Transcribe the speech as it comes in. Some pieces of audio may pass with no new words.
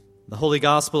The Holy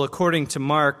Gospel according to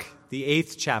Mark, the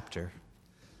 8th chapter.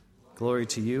 Glory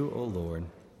to you, O Lord.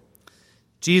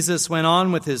 Jesus went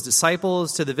on with his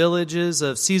disciples to the villages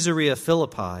of Caesarea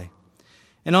Philippi.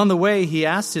 And on the way he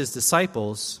asked his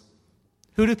disciples,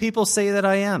 "Who do people say that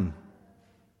I am?"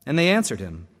 And they answered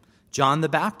him, "John the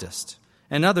Baptist,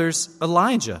 and others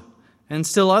Elijah, and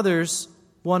still others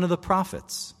one of the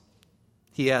prophets."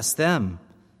 He asked them,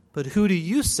 "But who do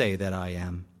you say that I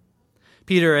am?"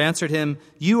 Peter answered him,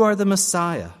 "You are the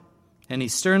Messiah." And he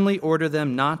sternly ordered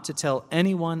them not to tell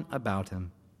anyone about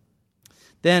him.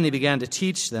 Then he began to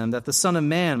teach them that the Son of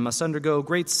Man must undergo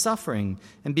great suffering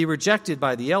and be rejected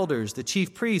by the elders, the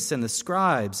chief priests, and the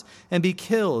scribes, and be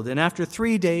killed, and after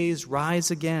 3 days rise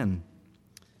again.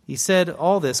 He said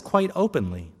all this quite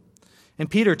openly.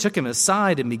 And Peter took him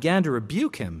aside and began to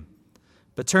rebuke him.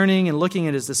 But turning and looking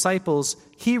at his disciples,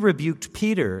 he rebuked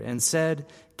Peter and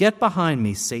said, "Get behind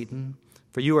me, Satan,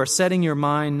 for you are setting your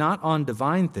mind not on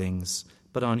divine things,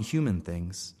 but on human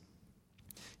things."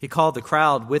 He called the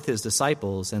crowd with his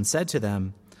disciples and said to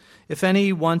them, "If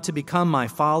any want to become my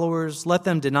followers, let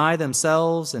them deny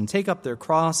themselves and take up their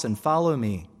cross and follow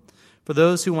me. For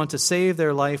those who want to save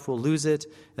their life will lose it,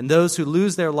 and those who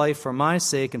lose their life for my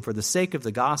sake and for the sake of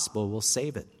the gospel will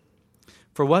save it.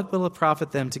 For what will it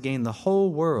profit them to gain the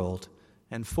whole world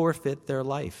and forfeit their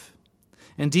life?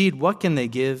 Indeed, what can they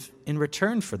give in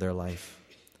return for their life?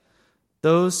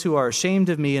 Those who are ashamed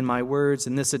of me and my words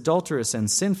in this adulterous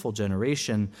and sinful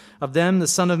generation, of them the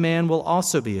Son of Man will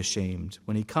also be ashamed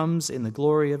when he comes in the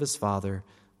glory of his Father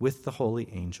with the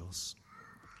holy angels."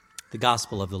 The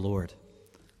Gospel of the Lord.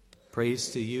 Praise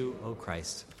to you, O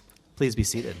Christ. Please be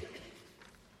seated.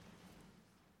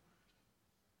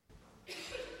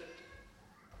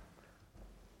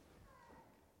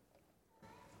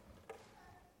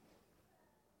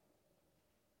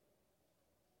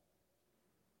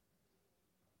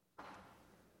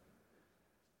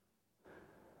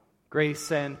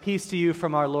 Grace and peace to you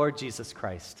from our Lord Jesus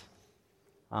Christ.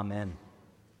 Amen.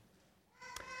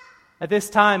 At this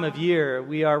time of year,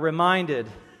 we are reminded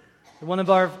that one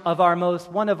of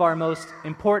our most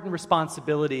important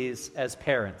responsibilities as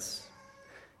parents.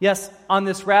 Yes, on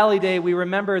this rally day, we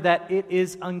remember that it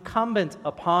is incumbent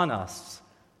upon us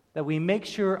that we make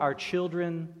sure our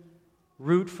children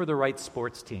root for the right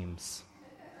sports teams.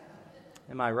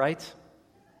 Am I right?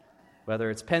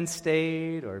 Whether it's Penn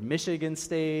State or Michigan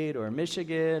State or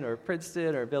Michigan or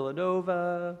Princeton or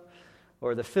Villanova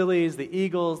or the Phillies, the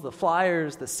Eagles, the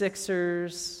Flyers, the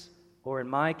Sixers, or in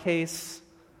my case,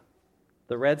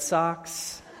 the Red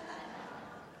Sox.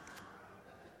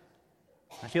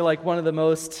 I feel like one of the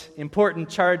most important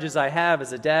charges I have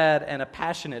as a dad and a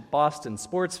passionate Boston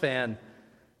sports fan,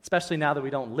 especially now that we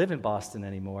don't live in Boston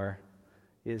anymore,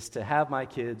 is to have my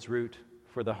kids root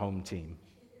for the home team.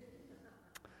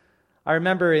 I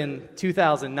remember in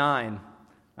 2009,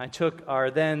 I took our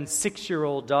then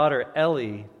 6-year-old daughter,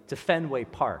 Ellie, to Fenway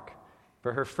Park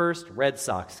for her first Red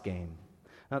Sox game.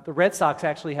 Now, the Red Sox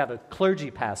actually have a clergy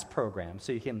pass program,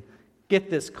 so you can get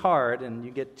this card and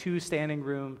you get 2 standing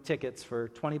room tickets for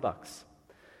 $20.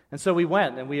 And so we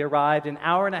went, and we arrived an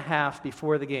hour and a half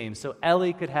before the game, so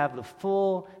Ellie could have the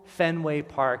full Fenway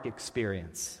Park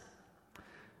experience.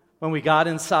 When we got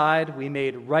inside, we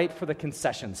made right for the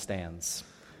concession stands.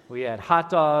 We had hot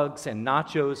dogs and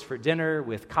nachos for dinner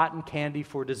with cotton candy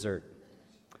for dessert.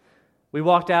 We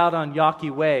walked out on Yawkey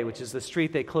Way, which is the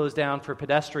street they close down for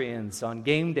pedestrians on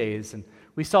game days, and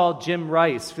we saw Jim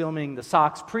Rice filming the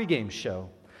Sox pregame show.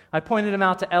 I pointed him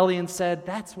out to Ellie and said,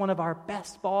 "That's one of our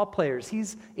best ball players.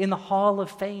 He's in the Hall of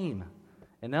Fame."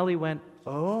 And Ellie went,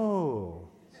 "Oh,"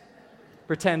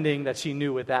 pretending that she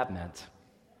knew what that meant.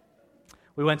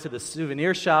 We went to the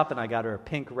souvenir shop, and I got her a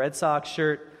pink Red Sox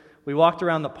shirt. We walked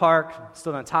around the park,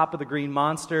 stood on top of the Green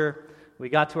Monster. We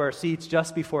got to our seats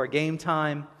just before game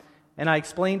time, and I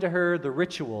explained to her the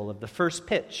ritual of the first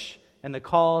pitch and the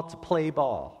call to play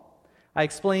ball. I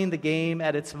explained the game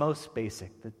at its most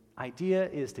basic. The idea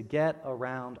is to get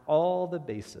around all the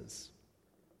bases.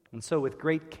 And so with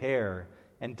great care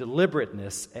and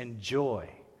deliberateness and joy,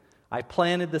 I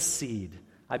planted the seed.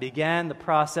 I began the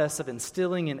process of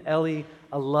instilling in Ellie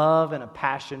a love and a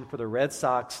passion for the Red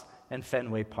Sox and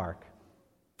Fenway Park.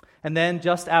 And then,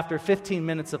 just after 15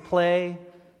 minutes of play,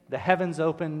 the heavens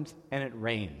opened and it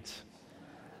rained.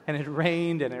 And it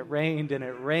rained and it rained and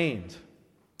it rained.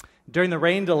 During the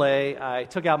rain delay, I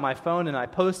took out my phone and I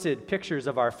posted pictures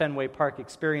of our Fenway Park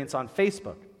experience on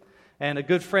Facebook. And a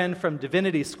good friend from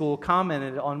Divinity School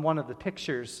commented on one of the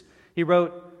pictures. He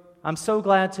wrote, "I'm so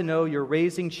glad to know you're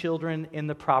raising children in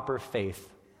the proper faith."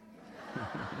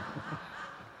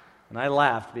 And I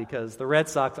laughed because the Red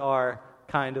Sox are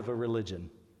kind of a religion.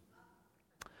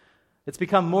 It's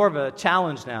become more of a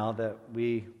challenge now that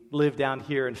we live down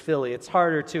here in Philly. It's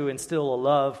harder to instill a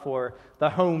love for the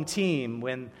home team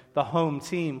when the home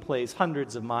team plays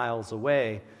hundreds of miles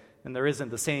away and there isn't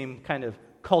the same kind of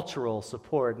cultural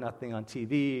support, nothing on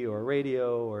TV or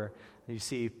radio, or you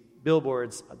see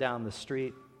billboards down the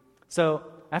street. So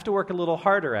I have to work a little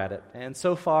harder at it, and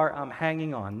so far I'm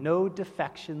hanging on. No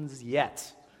defections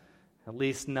yet, at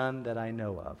least none that I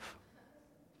know of.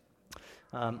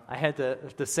 I had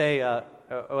to say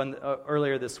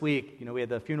earlier this week, we had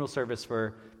the funeral service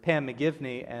for Pam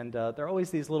McGivney, and there are always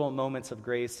these little moments of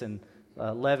grace and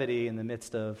levity in the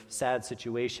midst of sad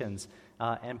situations.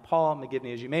 And Paul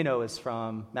McGivney, as you may know, is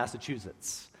from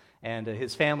Massachusetts. And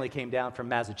his family came down from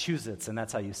Massachusetts, and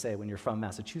that's how you say it when you're from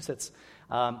Massachusetts.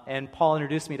 And Paul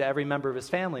introduced me to every member of his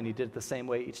family, and he did it the same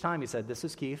way each time. He said, "This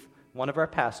is Keith, one of our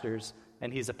pastors,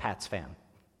 and he's a Pats fan,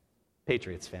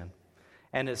 Patriots fan."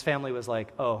 And his family was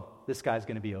like, "Oh, this guy's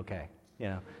going to be okay."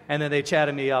 And then they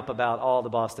chatted me up about all the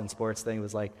Boston sports thing. It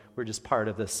was like, we're just part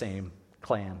of the same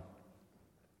clan.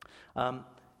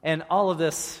 And all of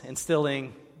this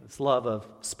instilling this love of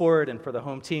sport and for the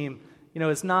home team,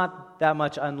 is not that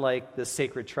much unlike the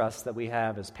sacred trust that we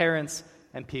have as parents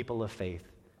and people of faith,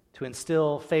 to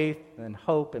instill faith and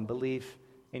hope and belief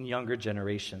in younger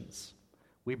generations.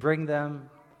 We bring them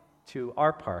to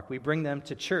our park. We bring them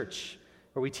to church,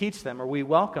 or we teach them, or we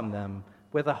welcome them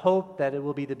with a hope that it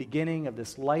will be the beginning of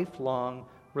this lifelong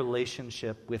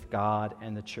relationship with God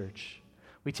and the church.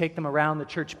 We take them around the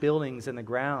church buildings and the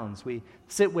grounds. We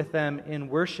sit with them in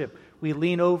worship. We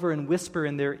lean over and whisper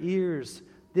in their ears,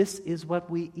 "This is what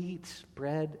we eat,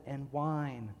 bread and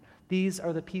wine. These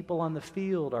are the people on the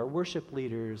field, our worship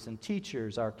leaders and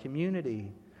teachers, our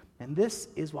community. And this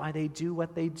is why they do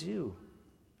what they do."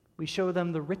 We show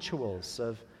them the rituals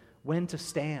of when to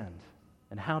stand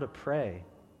and how to pray.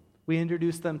 We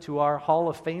introduce them to our Hall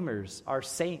of Famers, our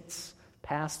saints,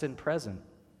 past and present.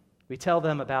 We tell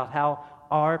them about how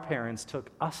our parents took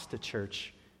us to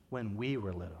church when we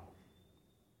were little.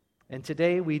 And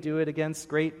today we do it against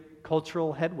great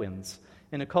cultural headwinds,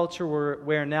 in a culture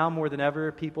where now more than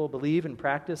ever people believe and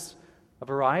practice a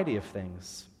variety of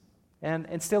things. And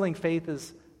instilling faith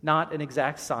is not an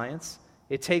exact science.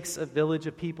 It takes a village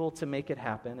of people to make it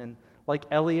happen. And like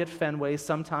Elliott Fenway,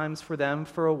 sometimes for them,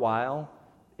 for a while,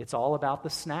 it's all about the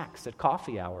snacks at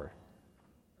coffee hour.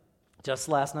 Just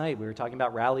last night, we were talking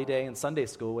about Rally Day in Sunday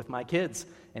school with my kids,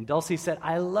 and Dulcie said,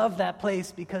 "I love that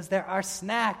place because there are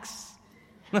snacks."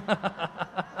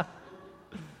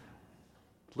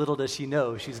 Little does she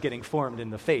know she's getting formed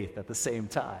in the faith at the same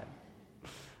time.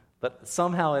 But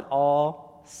somehow it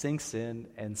all sinks in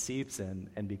and seeps in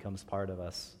and becomes part of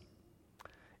us.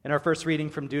 In our first reading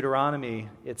from Deuteronomy,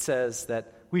 it says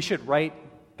that we should write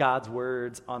God's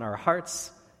words on our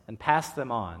hearts and pass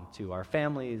them on to our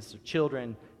families,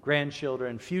 children,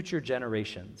 grandchildren, future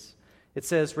generations. It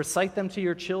says, recite them to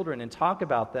your children and talk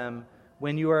about them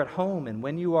when you are at home and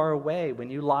when you are away, when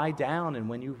you lie down and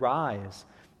when you rise.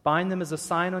 Bind them as a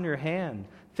sign on your hand.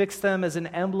 Fix them as an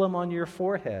emblem on your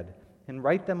forehead, and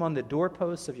write them on the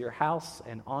doorposts of your house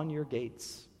and on your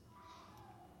gates.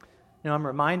 I'm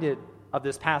reminded of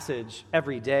this passage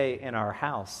every day in our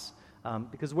house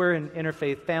because we're an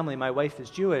interfaith family. My wife is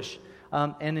Jewish,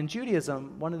 and in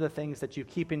Judaism, one of the things that you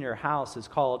keep in your house is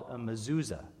called a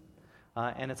mezuzah.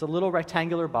 And it's a little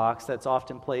rectangular box that's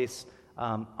often placed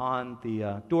on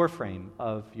the door frame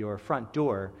of your front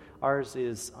door. Ours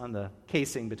is on the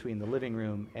casing between the living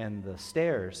room and the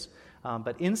stairs.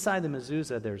 But inside the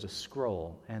mezuzah, there's a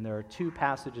scroll, and there are two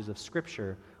passages of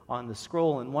Scripture on the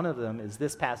scroll, and one of them is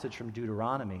this passage from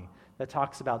Deuteronomy that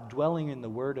talks about dwelling in the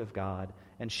Word of God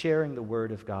and sharing the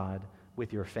Word of God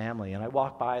with your family. And I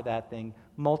walk by that thing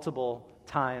multiple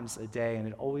times a day, and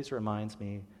it always reminds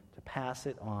me to pass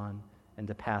it on and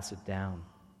to pass it down.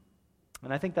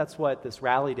 And I think that's what this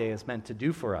Rally Day is meant to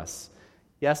do for us.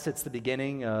 Yes, it's the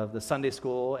beginning of the Sunday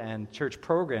school and church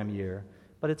program year,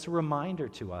 but it's a reminder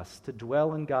to us to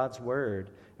dwell in God's Word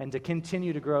and to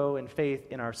continue to grow in faith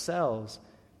in ourselves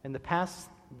and to pass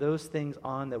those things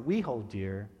on that we hold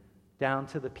dear down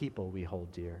to the people we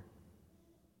hold dear.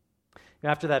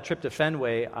 After that trip to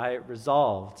Fenway, I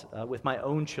resolved with my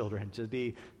own children to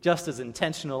be just as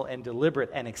intentional and deliberate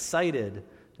and excited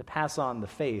to pass on the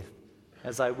faith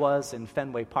as I was in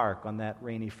Fenway Park on that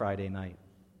rainy Friday night.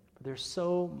 But there's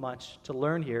so much to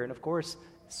learn here, and of course,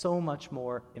 so much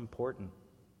more important.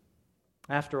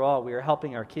 After all, we are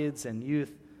helping our kids and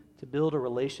youth to build a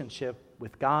relationship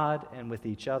with God and with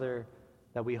each other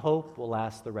that we hope will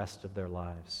last the rest of their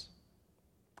lives.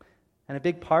 And a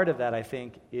big part of that, I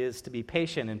think, is to be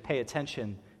patient and pay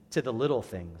attention to the little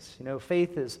things.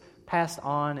 Faith is passed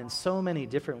on in so many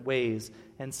different ways,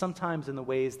 and sometimes in the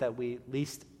ways that we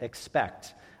least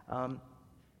expect.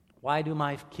 Why do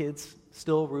my kids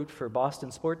still root for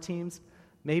Boston sport teams?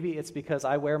 Maybe it's because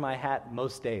I wear my hat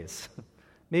most days.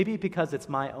 Maybe because it's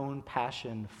my own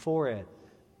passion for it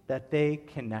that they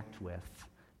connect with,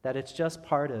 that it's just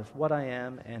part of what I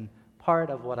am and part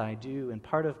of what I do and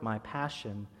part of my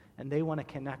passion, and they want to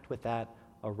connect with that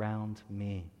around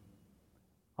me.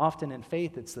 Often in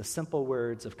faith, it's the simple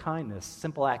words of kindness,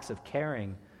 simple acts of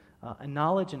caring, a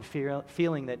knowledge and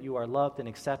feeling that you are loved and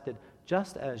accepted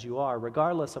just as you are,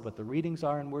 regardless of what the readings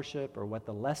are in worship or what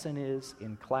the lesson is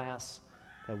in class,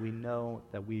 that we know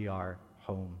that we are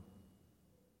home.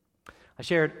 I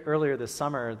shared earlier this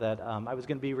summer that I was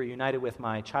going to be reunited with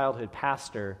my childhood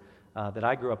pastor that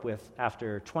I grew up with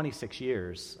after 26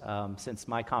 years since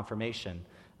my confirmation.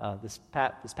 This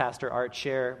pastor, Art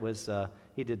Scher,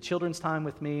 he did children's time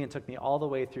with me and took me all the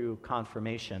way through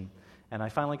confirmation. And I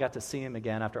finally got to see him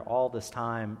again after all this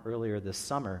time earlier this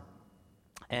summer.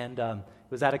 And it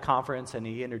was at a conference, and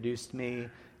he introduced me,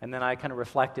 and then I kind of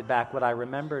reflected back what I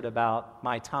remembered about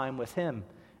my time with him.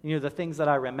 You know, the things that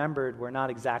I remembered were not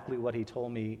exactly what he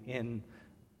told me in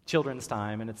children's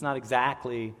time, and it's not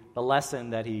exactly the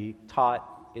lesson that he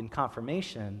taught in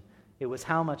confirmation. It was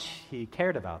how much he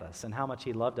cared about us and how much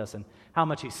he loved us and how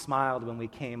much he smiled when we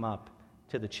came up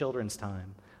to the children's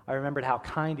time. I remembered how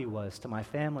kind he was to my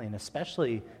family and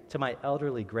especially to my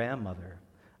elderly grandmother.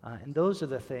 And those are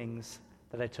the things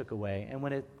that I took away. And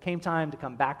when it came time to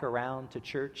come back around to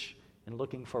church and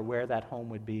looking for where that home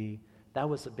would be, that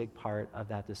was a big part of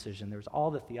that decision. There was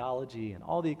all the theology and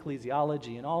all the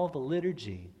ecclesiology and all the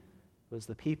liturgy. It was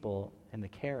the people and the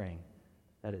caring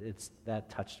that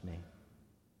touched me.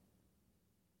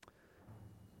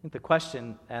 I think the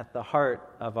question at the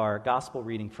heart of our gospel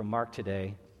reading from Mark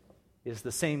today is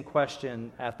the same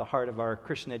question at the heart of our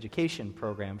Christian education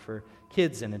program for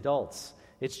kids and adults.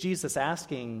 It's Jesus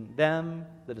asking them,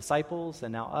 the disciples,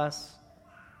 and now us,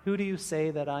 who do you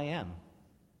say that I am?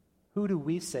 Who do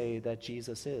we say that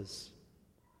Jesus is?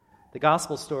 The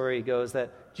gospel story goes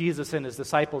that Jesus and his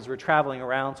disciples were traveling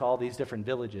around to all these different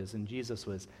villages, and Jesus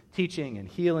was teaching and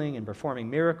healing and performing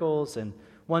miracles. And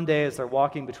one day as they're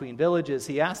walking between villages,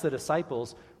 he asked the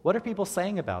disciples, what are people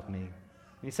saying about me?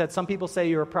 And he said, some people say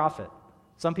you're a prophet.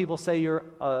 Some people say you're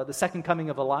the second coming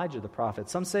of Elijah the prophet.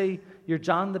 Some say you're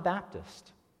John the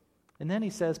Baptist. And then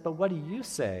he says, but what do you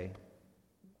say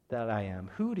that I am?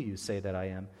 Who do you say that I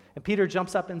am? And Peter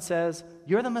jumps up and says,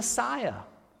 you're the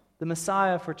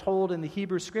Messiah foretold in the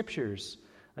Hebrew Scriptures,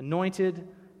 anointed,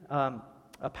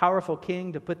 a powerful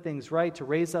king to put things right, to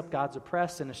raise up God's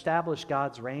oppressed and establish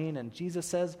God's reign. And Jesus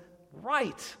says,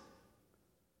 right.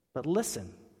 But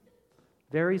listen,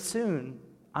 very soon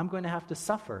I'm going to have to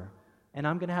suffer, and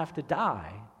I'm going to have to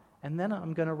die, and then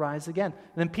I'm going to rise again.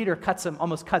 And then Peter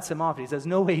almost cuts him off. He says,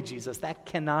 no way, Jesus, that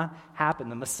cannot happen.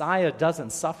 The Messiah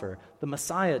doesn't suffer. The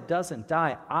Messiah doesn't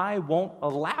die. I won't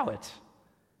allow it.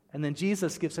 And then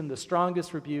Jesus gives him the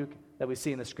strongest rebuke that we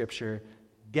see in the Scripture.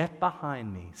 Get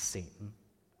behind me, Satan.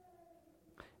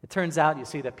 It turns out, you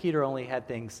see, that Peter only had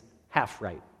things half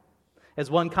right.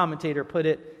 As one commentator put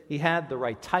it, he had the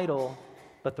right title,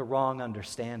 but the wrong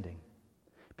understanding.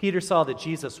 Peter saw that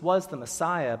Jesus was the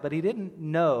Messiah, but he didn't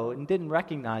know and didn't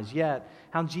recognize yet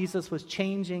how Jesus was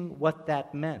changing what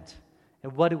that meant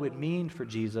and what it would mean for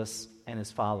Jesus and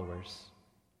his followers.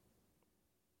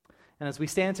 And as we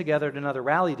stand together at another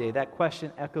Rally Day, that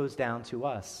question echoes down to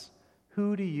us.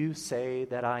 Who do you say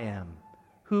that I am?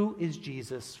 Who is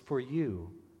Jesus for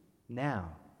you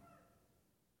now?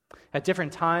 At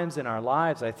different times in our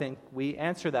lives, I think we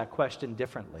answer that question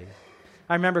differently.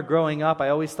 I remember growing up, I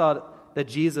always thought that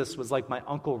Jesus was like my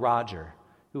Uncle Roger,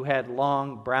 who had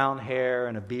long brown hair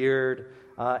and a beard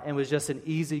and was just an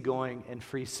easygoing and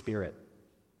free spirit.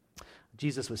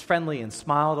 Jesus was friendly and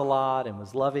smiled a lot and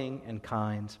was loving and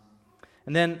kind.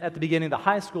 And then at the beginning of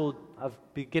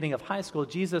high school,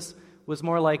 Jesus was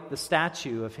more like the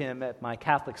statue of him at my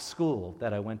Catholic school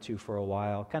that I went to for a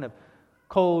while, kind of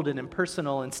cold and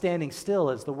impersonal and standing still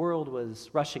as the world was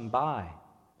rushing by.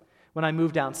 When I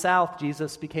moved down south,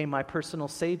 Jesus became my personal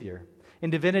savior. In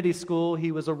divinity school,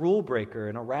 he was a rule breaker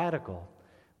and a radical.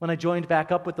 When I joined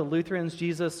back up with the Lutherans,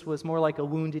 Jesus was more like a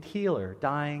wounded healer,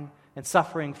 dying and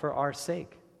suffering for our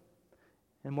sake.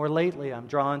 And more lately, I'm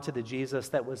drawn to the Jesus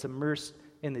that was immersed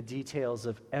in the details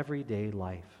of everyday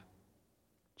life.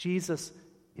 Jesus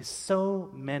is so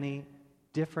many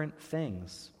different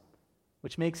things,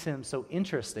 which makes him so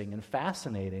interesting and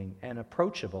fascinating and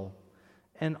approachable,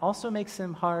 and also makes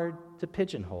him hard to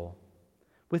pigeonhole.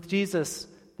 With Jesus,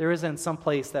 there isn't some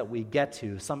place that we get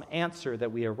to, some answer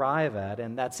that we arrive at,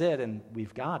 and that's it, and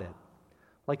we've got it.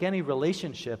 Like any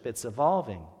relationship, it's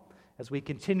evolving as we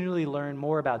continually learn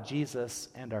more about Jesus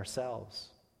and ourselves.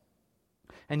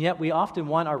 And yet we often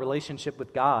want our relationship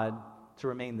with God to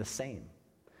remain the same.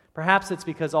 Perhaps it's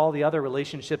because all the other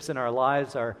relationships in our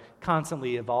lives are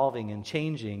constantly evolving and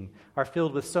changing, are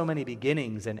filled with so many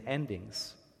beginnings and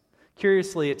endings.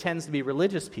 Curiously, it tends to be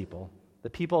religious people, the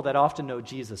people that often know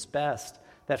Jesus best,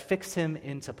 that fix him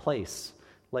into place,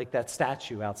 like that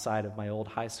statue outside of my old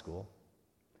high school.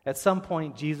 At some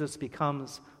point, Jesus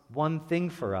becomes one thing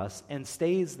for us and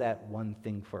stays that one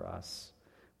thing for us.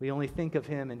 We only think of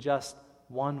him in just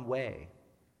one way,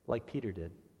 like Peter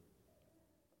did.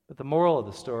 But the moral of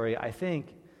the story, I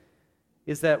think,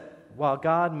 is that while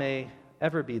God may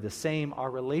ever be the same,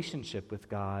 our relationship with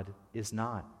God is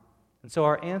not. And so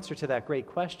our answer to that great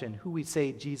question, who we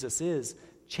say Jesus is,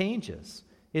 changes,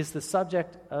 is the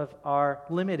subject of our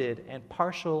limited and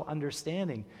partial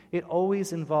understanding. It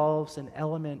always involves an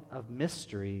element of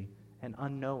mystery and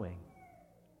unknowing.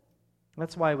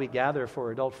 That's why we gather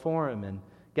for adult forum and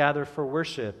gather for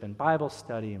worship and Bible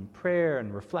study and prayer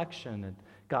and reflection and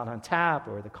God on Tap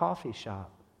or the coffee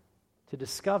shop, to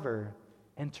discover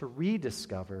and to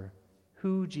rediscover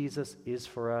who Jesus is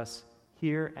for us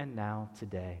here and now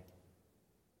today.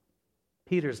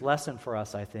 Peter's lesson for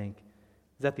us, I think,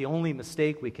 is that the only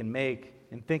mistake we can make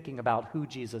in thinking about who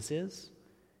Jesus is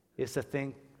to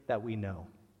think that we know.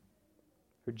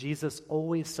 For Jesus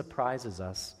always surprises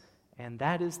us, and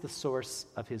that is the source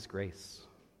of his grace.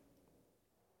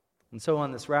 And so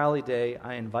on this rally day,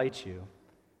 I invite you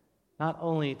not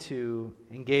only to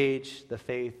engage the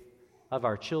faith of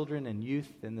our children and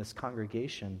youth in this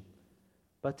congregation,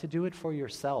 but to do it for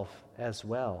yourself as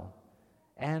well,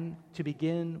 and to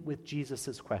begin with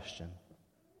Jesus' question,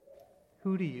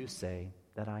 who do you say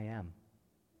that I am?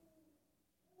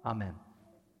 Amen.